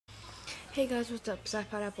Hey guys, what's up?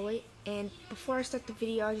 Psypod Apple 8, and before I start the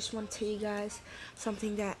video, I just want to tell you guys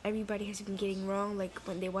something that everybody has been getting wrong. Like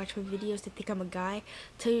when they watch my videos, they think I'm a guy.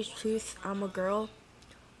 Tell you the truth, I'm a girl,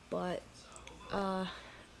 but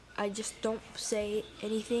I just don't say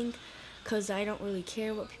anything because I don't really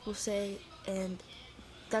care what people say, and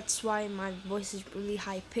that's why my voice is really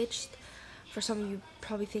high pitched. For some of you,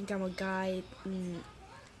 probably think I'm a guy, and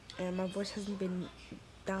my voice hasn't been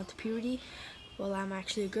down to puberty. Well, I'm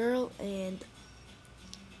actually a girl, and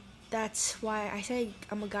that's why I say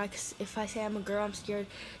I'm a guy, because if I say I'm a girl, I'm scared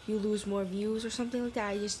you lose more views or something like that.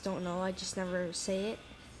 I just don't know. I just never say it.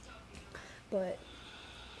 But,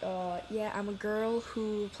 yeah, I'm a girl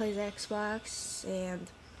who plays Xbox, and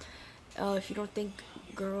if you don't think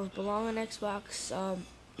girls belong on Xbox,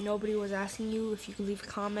 nobody was asking you. If you could leave a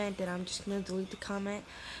comment, then I'm just going to delete the comment.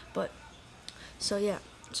 But, so yeah.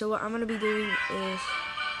 So what I'm going to be doing is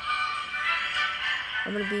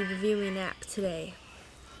I'm going to be reviewing an app today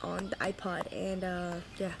on the iPod, and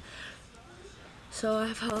yeah. So I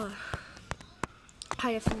have a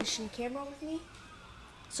high definition camera with me,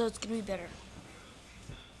 so it's gonna be better.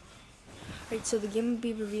 Alright, so the game I'm gonna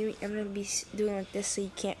be reviewing, I'm gonna be doing like this so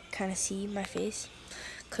you can't kind of see my face.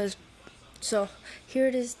 So here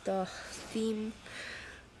it is, the theme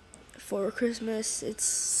for Christmas.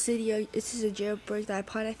 This is a jailbreak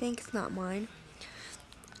iPod, I think. It's not mine.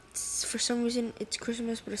 For some reason, it's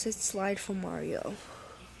Christmas, but it says Slide for Mario.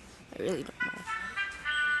 I really don't know.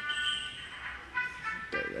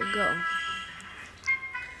 There we go.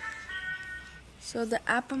 So the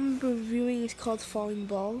app I'm reviewing is called Falling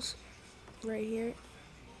Balls, right here.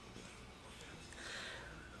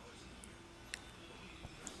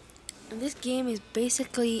 And this game is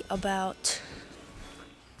basically about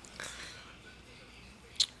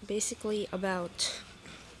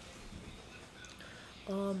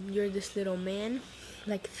you're this little man,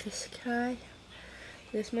 like this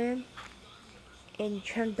man, and you're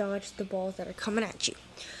trying to dodge the balls that are coming at you.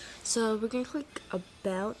 So we're gonna click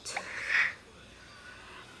about.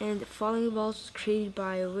 And Falling Balls was created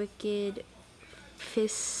by Wicked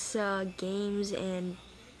Fists Games and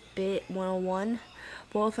Bit 101.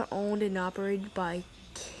 Both are owned and operated by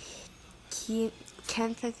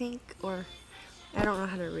Kent, I think, or I don't know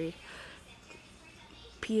how to read.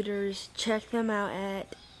 Peters. Check them out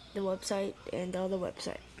at the website and the other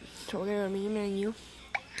website. So we're gonna go to main menu,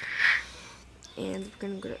 and we're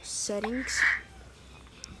gonna go to settings.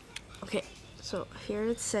 Okay, so here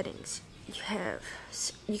are the settings.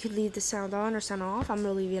 You could leave the sound on or sound off. I'm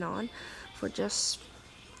gonna leave it on for just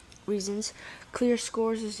reasons. Clear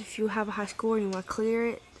scores is if you have a high score and you want to clear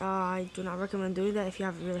it. I do not recommend doing that if you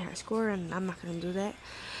have a really high score, and I'm not gonna do that.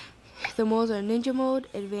 The modes are Ninja mode,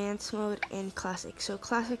 Advanced mode, and Classic. So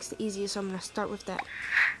Classic's the easiest, so I'm gonna start with that.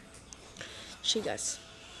 Show you guys.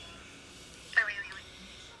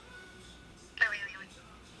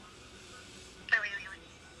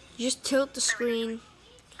 You just tilt the screen.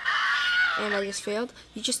 And I just failed.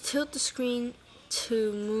 You just tilt the screen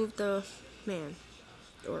to move the man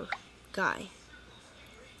or guy.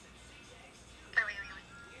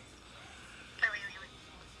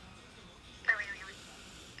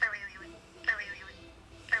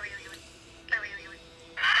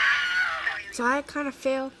 So I kind of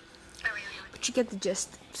failed, but you get the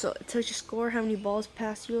gist. So it tells your score, how many balls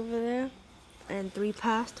passed you over there, and 3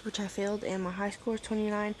 passed, which I failed, and my high score is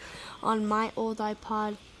 29. On my old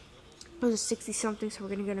iPod, it was a 60 something, so we're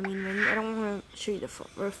gonna go to main menu. I don't want to show you the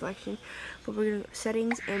reflection, but we're gonna go to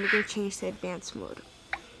settings, and we're gonna change to advanced mode.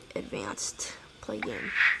 Advanced, play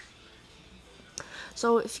game.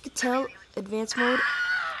 So if you could tell, advanced mode,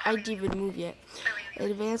 I didn't even move yet.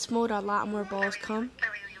 Advanced mode, a lot more balls come.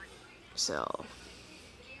 So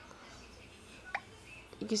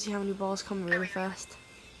you can see how many balls come really fast.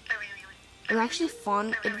 It's actually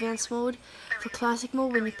fun, advanced mode. For classic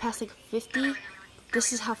mode, when you pass like 50,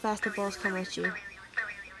 this is how fast the balls come at you.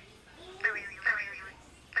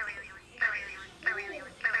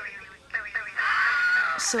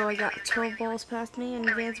 So I got 12 balls past me in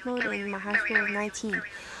advanced mode, and my high score was 19.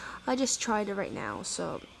 I just tried it right now,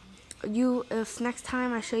 so if next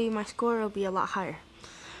time I show you my score, it'll be a lot higher.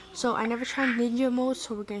 So I never tried Ninja mode,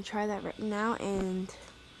 so we're gonna try that right now, and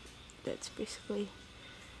that's basically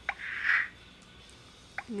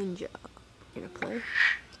Ninja. We're gonna play.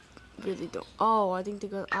 Really don't. Oh, I think they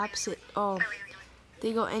go opposite. Oh,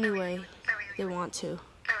 they go anyway they want to,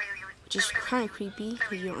 which is kind of creepy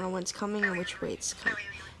because you don't know when it's coming and which way it's coming.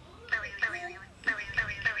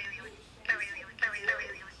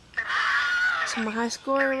 So my high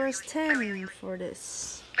score was 10 for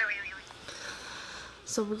this.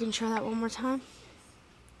 So we're gonna try that one more time.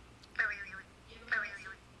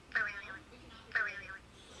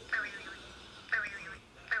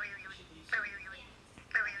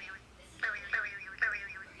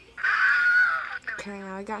 Okay,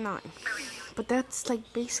 now I got 9. But that's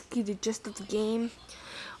like basically the gist of the game.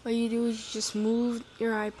 All you do is you just move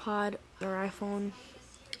your iPod or iPhone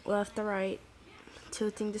left to right,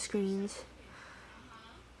 tilting the screens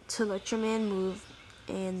to let your man move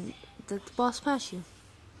and let the boss pass you.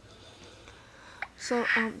 So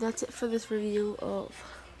that's it for this review of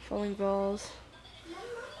Falling Balls.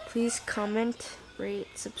 Please comment, rate,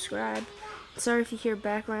 subscribe. Sorry if you hear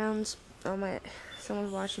backgrounds.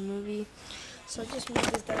 Someone's watching a movie. So just move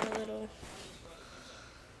this down a little.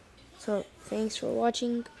 So thanks for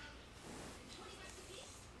watching.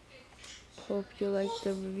 Hope you like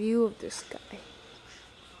the review of this guy.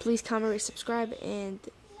 Please comment, rate, subscribe, and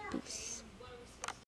peace.